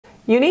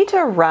You need to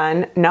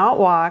run, not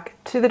walk,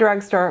 to the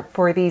drugstore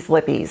for these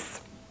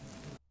lippies.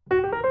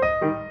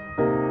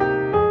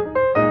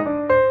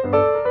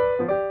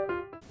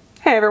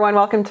 Hey everyone,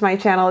 welcome to my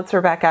channel. It's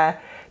Rebecca.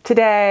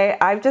 Today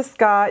I've just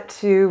got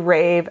to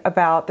rave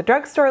about the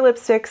drugstore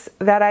lipsticks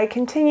that I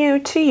continue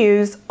to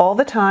use all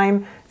the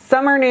time.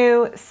 Some are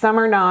new, some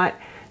are not.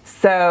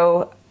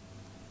 So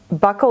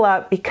buckle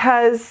up,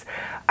 because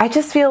I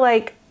just feel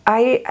like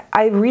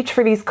I reach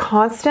for these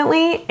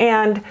constantly,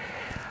 and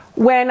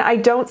when I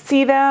don't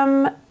see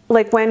them,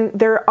 like when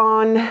they're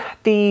on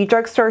the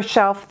drugstore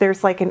shelf,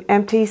 there's like an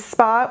empty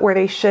spot where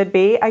they should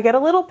be, I get a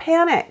little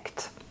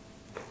panicked.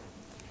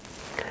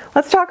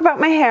 Let's talk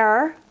about my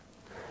hair.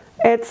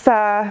 It's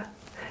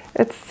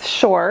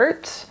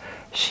short.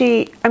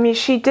 She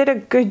did a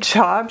good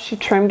job. She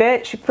trimmed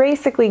it. She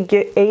basically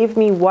gave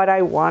me what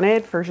I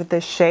wanted for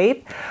this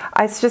shape.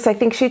 I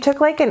think she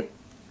took like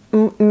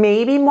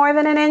maybe more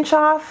than an inch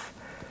off.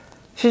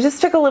 She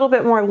just took a little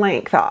bit more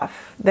length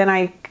off than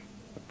I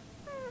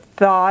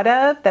thought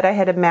of, that I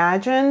had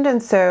imagined,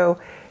 and so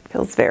it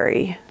feels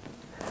very,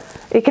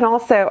 it can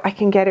also, I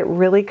can get it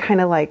really kind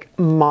of like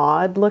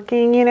mod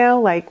looking, you know,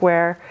 like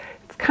where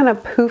it's kind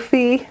of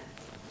poofy,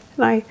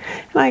 and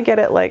I get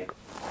it like,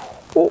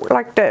 ooh,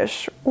 like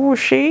this,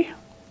 whooshy.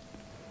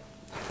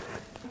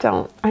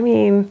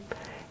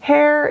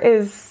 Hair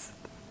is,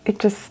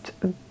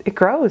 it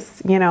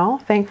grows, you know,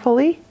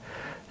 thankfully.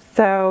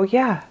 So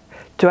yeah,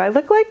 do I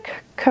look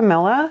like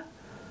Camilla,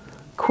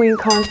 Queen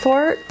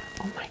Consort?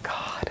 Oh my God.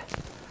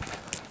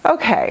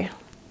 Okay.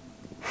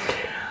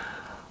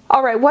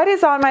 All right, what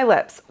is on my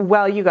lips?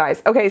 Well, you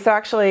guys, okay, so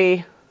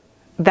actually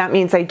that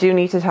means I do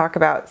need to talk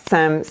about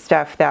some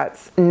stuff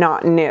that's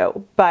not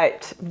new,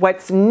 but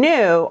what's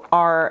new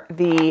are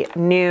the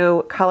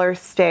new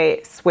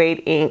Colorstay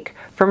Suede Ink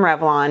from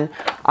Revlon.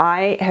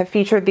 I have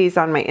featured these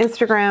on my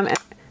Instagram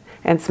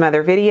and some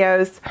other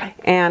videos,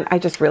 and I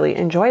just really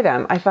enjoy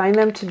them. I find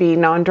them to be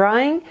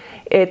non-drying.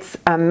 It's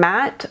a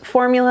matte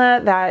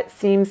formula that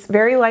seems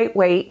very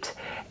lightweight,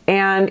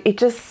 and it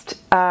just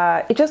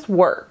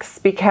works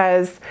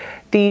because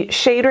the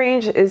shade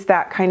range is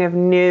that kind of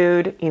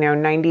nude, you know,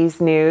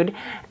 90s nude.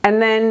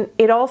 And then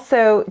it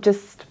also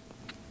just,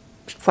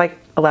 it's like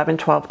 $11,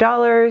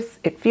 $12.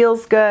 It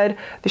feels good.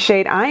 The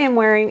shade I am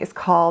wearing is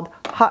called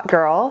Hot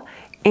Girl,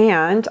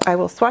 and I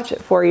will swatch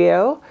it for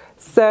you.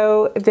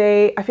 So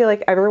I feel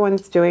like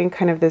everyone's doing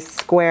kind of this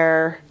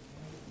square,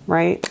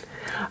 right?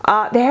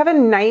 They have a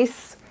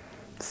nice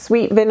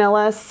sweet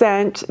vanilla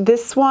scent.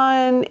 This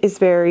one is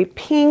very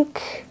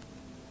pink.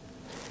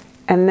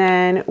 And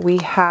then we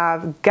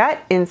have Gut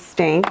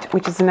Instinct,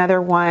 which is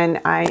another one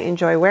I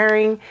enjoy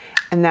wearing.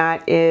 And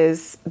that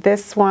is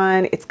this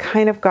one. It's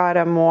kind of got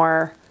a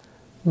more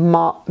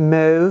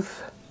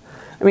mauve.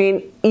 I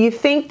mean, you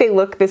think they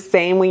look the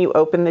same when you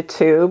open the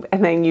tube,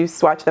 and then you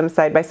swatch them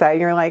side by side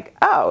and you're like,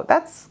 oh,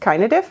 that's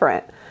kind of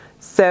different.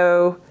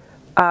 So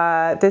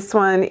this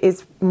one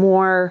is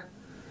more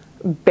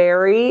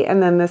berry,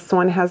 and then this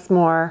one has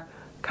more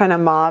kind of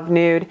mauve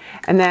nude.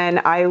 And then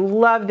I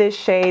love this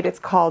shade. It's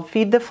called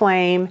Feed the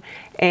Flame,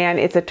 and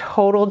it's a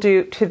total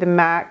dupe to the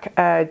MAC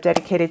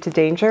Dedicated to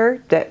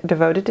Danger,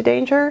 Devoted to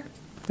Danger.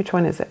 Which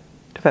one is it?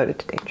 Devoted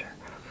to Danger.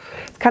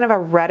 It's kind of a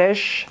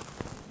reddish.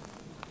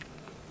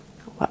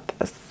 Love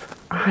this.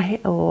 I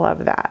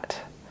love that.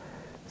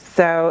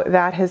 So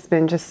that has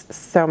been just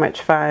so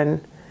much fun.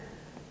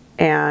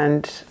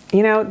 And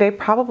you know, they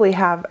probably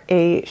have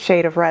a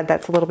shade of red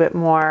that's a little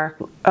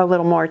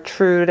more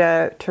true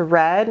to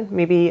red,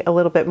 maybe a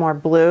little bit more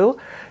blue.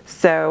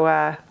 So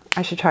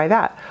I should try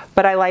that.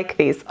 But I like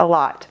these a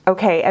lot.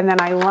 Okay, and then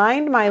I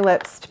lined my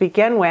lips to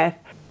begin with.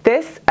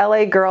 This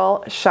LA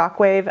Girl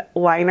Shockwave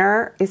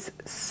liner is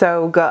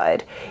so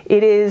good.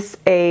 It is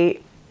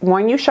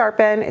one you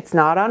sharpen. It's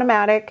not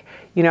automatic.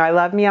 You know, I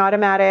love me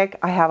automatic.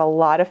 I have a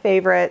lot of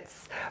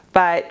favorites,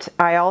 but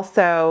I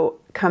also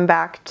come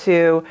back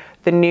to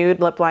the nude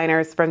lip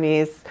liners from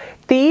these.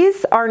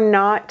 These are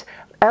not,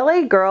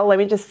 LA Girl, let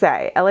me just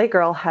say, LA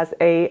Girl has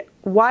a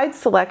wide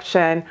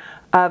selection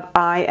of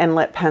eye and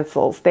lip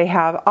pencils. They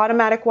have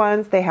automatic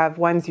ones, they have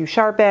ones you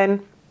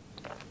sharpen.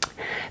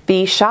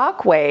 The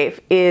Shockwave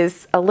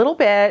is a little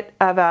bit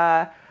of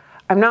a,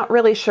 I'm not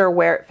really sure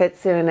where it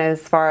fits in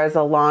as far as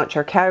a launch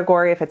or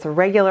category, if it's a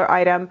regular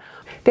item.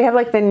 They have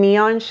like the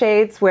neon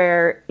shades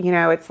where, you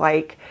know, it's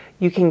like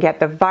you can get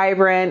the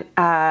vibrant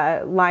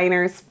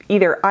liners,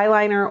 either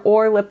eyeliner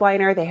or lip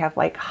liner. They have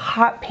like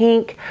hot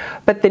pink,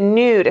 but the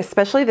nude,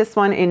 especially this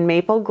one in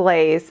Maple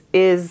Glaze,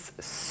 is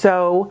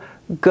so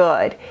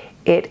good.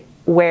 It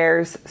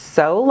wears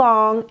so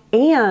long,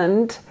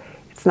 and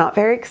it's not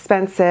very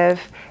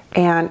expensive,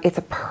 and it's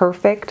a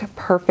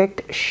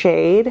perfect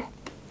shade.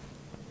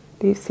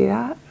 Do you see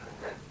that?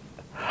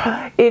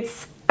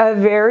 It's a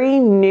very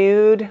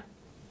nude,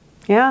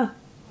 yeah.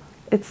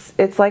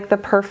 It's like the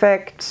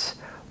perfect,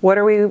 what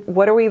are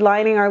we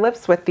lining our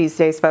lips with these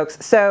days,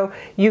 folks? So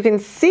you can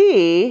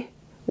see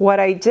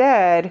what I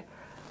did.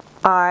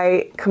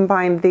 I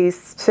combined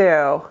these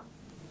two.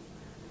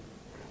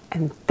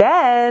 And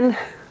then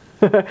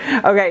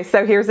Okay,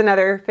 so here's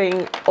another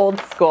thing, old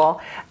school.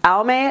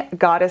 Almay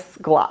Goddess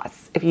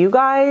Gloss. If you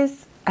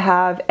guys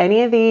have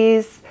any of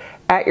these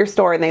at your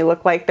store and they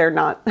look like they're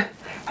not,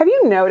 have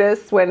you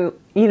noticed when,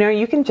 you know,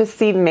 you can just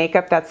see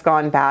makeup that's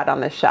gone bad on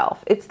the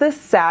shelf? It's the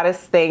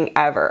saddest thing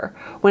ever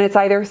when it's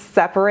either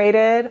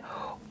separated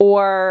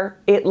or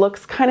it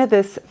looks kind of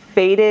this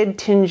faded,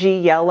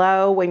 tingy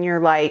yellow when you're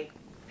like,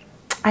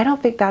 I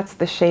don't think that's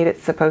the shade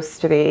it's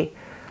supposed to be.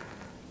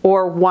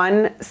 Or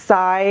one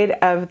side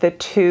of the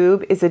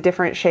tube is a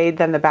different shade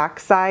than the back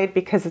side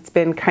because it's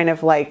been kind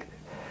of like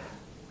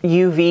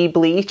UV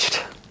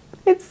bleached.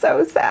 It's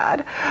so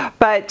sad.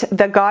 But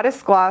the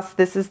Goddess Gloss,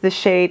 this is the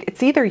shade,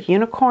 it's either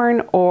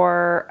unicorn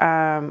or,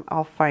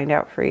 I'll find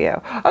out for you.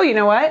 Oh, you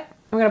know what?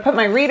 I'm gonna put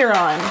my reader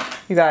on,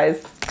 you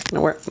guys. I'm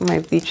gonna wear my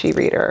Vichy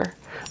reader.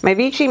 My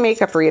Vichy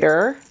makeup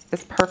reader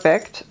is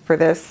perfect for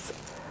this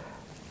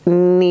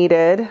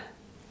needed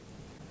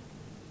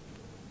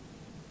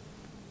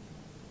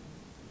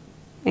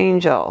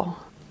Angel.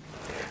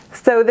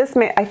 So this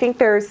may, I think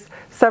there's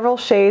several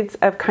shades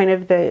of kind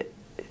of the,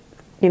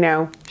 you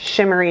know,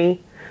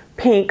 shimmery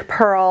pink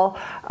pearl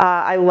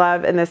I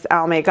love in this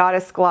Almay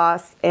Goddess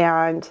Gloss,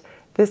 and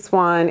this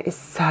one is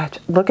such,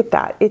 look at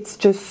that. It's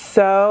just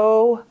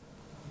so,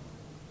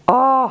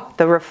 oh,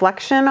 the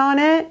reflection on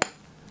it.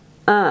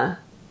 To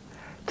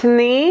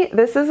me,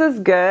 this is as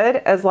good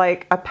as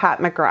like a Pat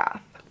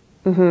McGrath.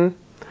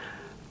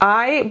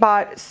 I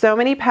bought so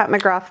many Pat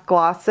McGrath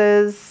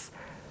glosses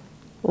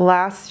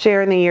last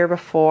year and the year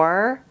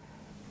before,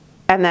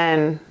 and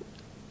then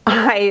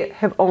I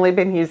have only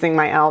been using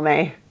my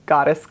Almay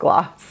Goddess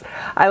Gloss.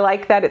 I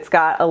like that it's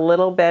got a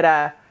little bit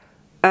of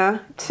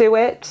to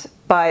it,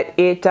 but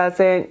it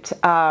doesn't,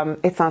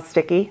 it's not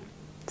sticky.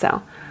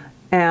 So,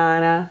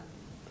 and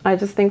I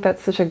just think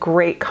that's such a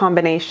great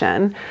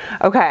combination.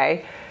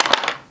 Okay,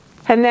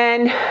 and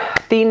then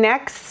the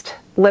next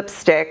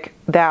lipstick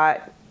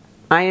that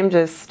I am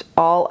just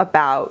all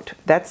about,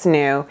 that's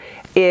new,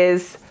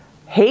 is,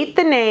 hate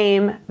the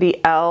name, the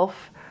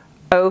e.l.f.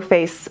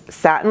 O-Face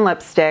Satin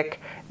Lipstick.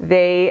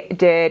 They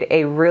did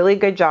a really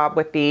good job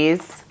with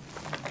these.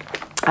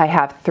 I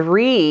have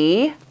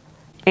 3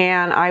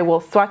 and I will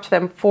swatch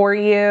them for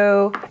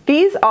you.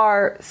 These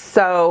are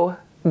so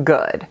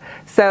good.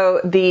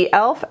 So the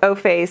e.l.f.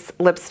 O-Face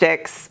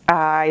lipsticks,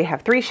 I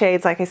have 3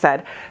 shades, like I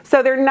said.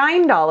 So they're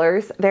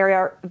 $9.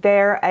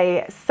 They're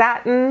a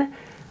satin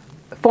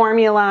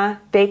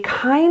formula. They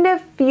kind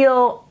of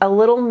feel a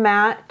little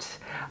matte.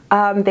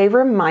 They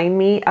remind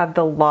me of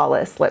the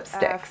Lawless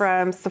lipstick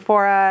from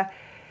Sephora.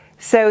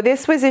 So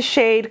this was a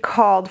shade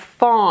called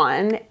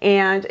Fawn,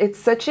 and it's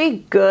such a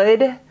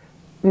good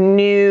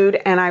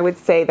nude, and I would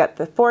say that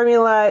the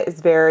formula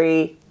is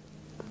very,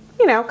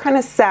 you know, kind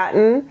of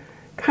satin,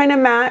 kind of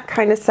matte,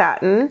 kind of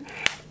satin,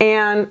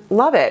 and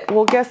love it.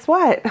 Well, guess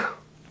what?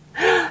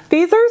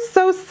 These are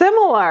so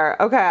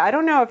similar. Okay, I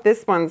don't know if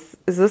this one's,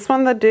 is this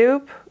one the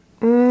dupe?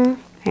 Hang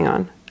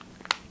on.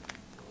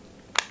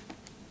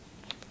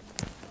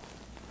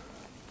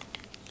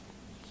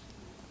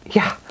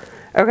 Yeah.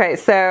 Okay,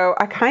 so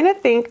I kind of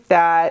think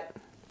that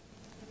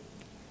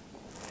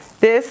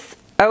this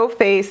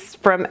O-Face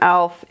from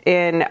e.l.f.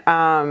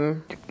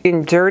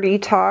 in Dirty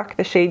Talk,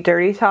 the shade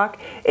Dirty Talk,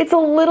 it's a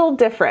little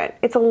different.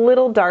 It's a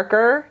little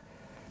darker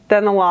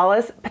than the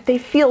Lawless, but they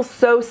feel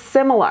so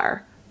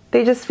similar.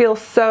 They just feel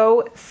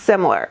so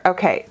similar.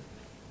 Okay,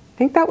 I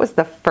think that was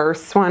the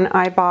first one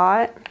I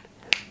bought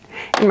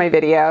in my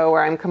video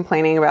where I'm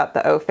complaining about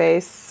the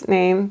O-Face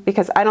name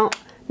because I don't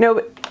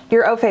know,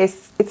 your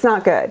O-Face, it's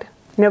not good.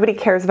 Nobody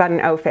cares about an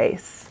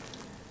O-Face.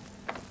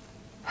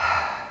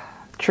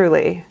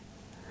 Truly.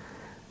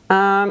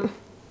 No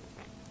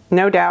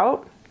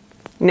doubt.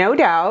 No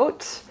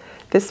doubt.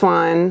 This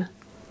one,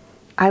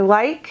 I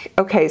like.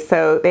 Okay,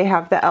 so they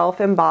have the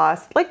e.l.f.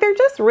 embossed. Like, they're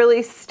just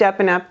really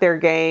stepping up their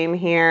game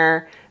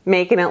here,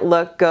 making it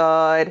look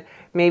good.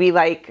 Maybe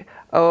like,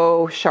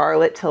 oh,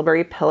 Charlotte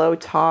Tilbury Pillow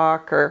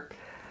Talk, or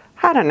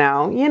I don't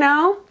know, you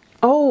know?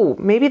 Oh,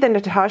 maybe the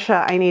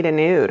Natasha I Need a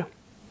Nude.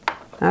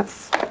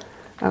 That's...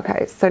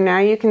 Okay, so now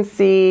you can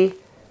see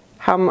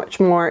how much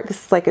more,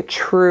 this is like a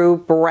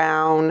true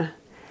brown.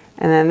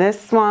 And then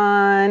this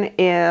one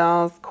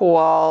is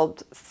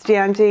called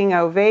Standing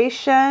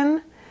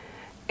Ovation.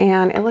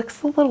 And it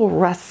looks a little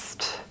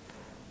rust,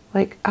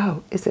 like,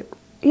 oh, is it?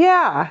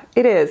 Yeah,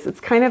 it is. It's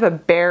kind of a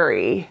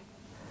berry.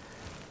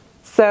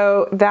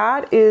 So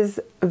that is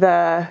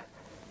the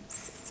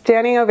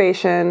Standing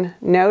Ovation,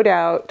 No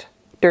Doubt,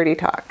 Dirty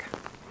Talk.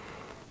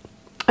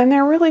 And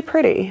they're really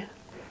pretty.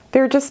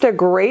 They're just a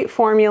great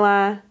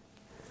formula.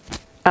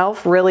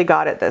 e.l.f. really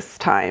got it this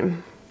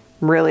time.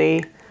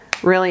 Really,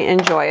 really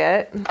enjoy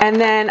it.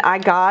 And then I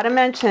gotta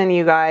mention,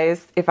 you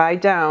guys, if I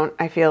don't,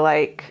 I feel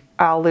like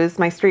I'll lose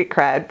my street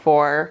cred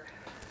for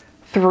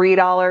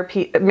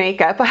 $3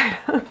 makeup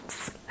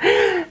items.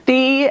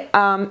 The,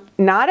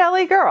 not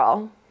LA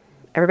Girl,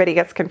 everybody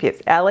gets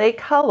confused, LA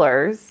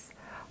Colors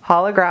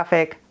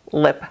Holographic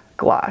Lip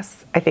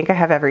Gloss. I think I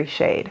have every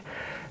shade.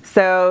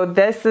 So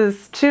this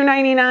is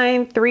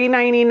 $2.99,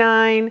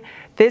 $3.99.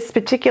 This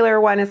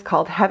particular one is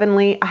called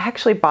Heavenly. I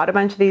actually bought a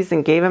bunch of these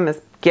and gave them as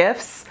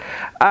gifts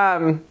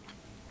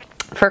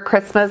for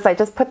Christmas. I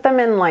just put them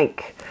in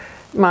like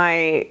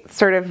my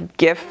sort of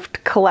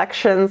gift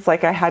collections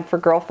like I had for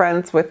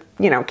girlfriends with,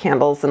 you know,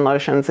 candles and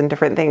lotions and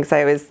different things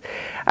I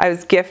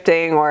was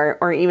gifting,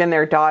 or even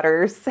their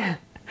daughters.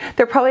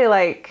 They're probably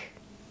like,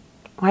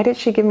 why did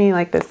she give me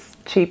like this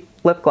cheap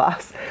lip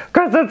gloss?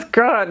 Because it's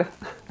good.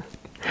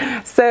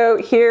 So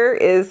here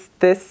is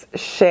this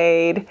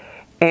shade,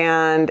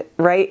 and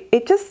right,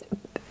 it just,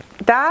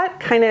 that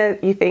kind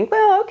of, you think,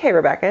 well, okay,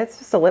 Rebecca, it's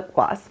just a lip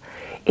gloss.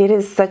 It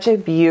is such a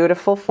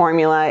beautiful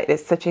formula. It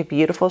is such a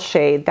beautiful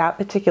shade. That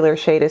particular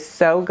shade is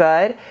so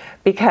good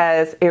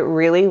because it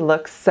really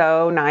looks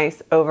so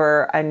nice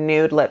over a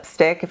nude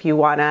lipstick if you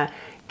want to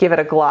give it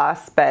a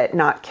gloss but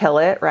not kill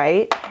it,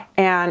 right?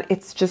 And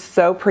it's just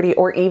so pretty,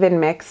 or even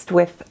mixed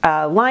with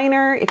a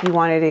liner if you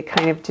wanted to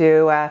kind of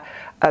do a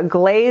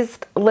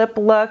glazed lip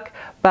look,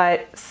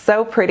 but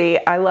so pretty.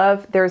 I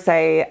love, there's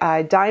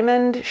a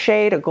diamond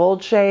shade, a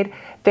gold shade.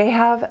 They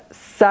have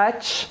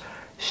such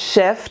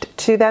shift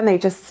to them. They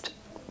just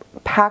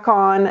pack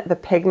on the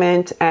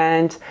pigment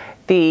and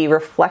the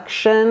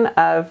reflection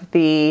of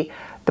the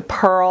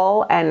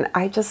pearl, and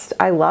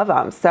I love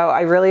them. So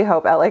I really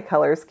hope LA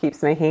Colors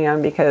keeps making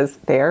them because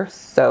they're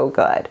so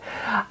good.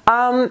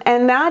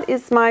 And that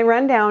is my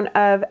rundown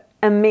of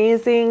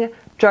amazing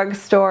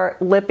drugstore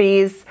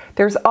lippies.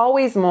 There's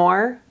always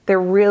more.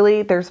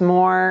 There's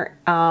more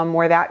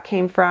where that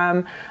came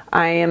from.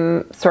 I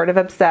am sort of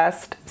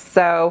obsessed.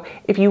 So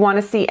if you want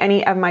to see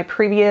any of my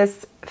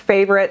previous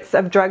favorites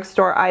of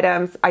drugstore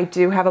items, I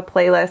do have a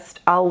playlist.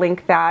 I'll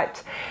link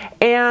that.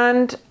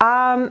 And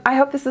I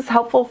hope this is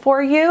helpful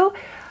for you.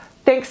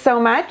 Thanks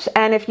so much.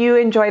 And if you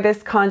enjoy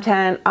this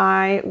content,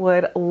 I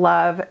would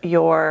love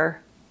your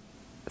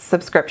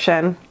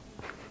subscription.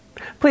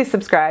 Please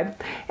subscribe.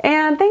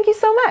 And thank you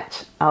so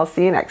much. I'll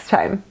see you next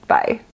time. Bye.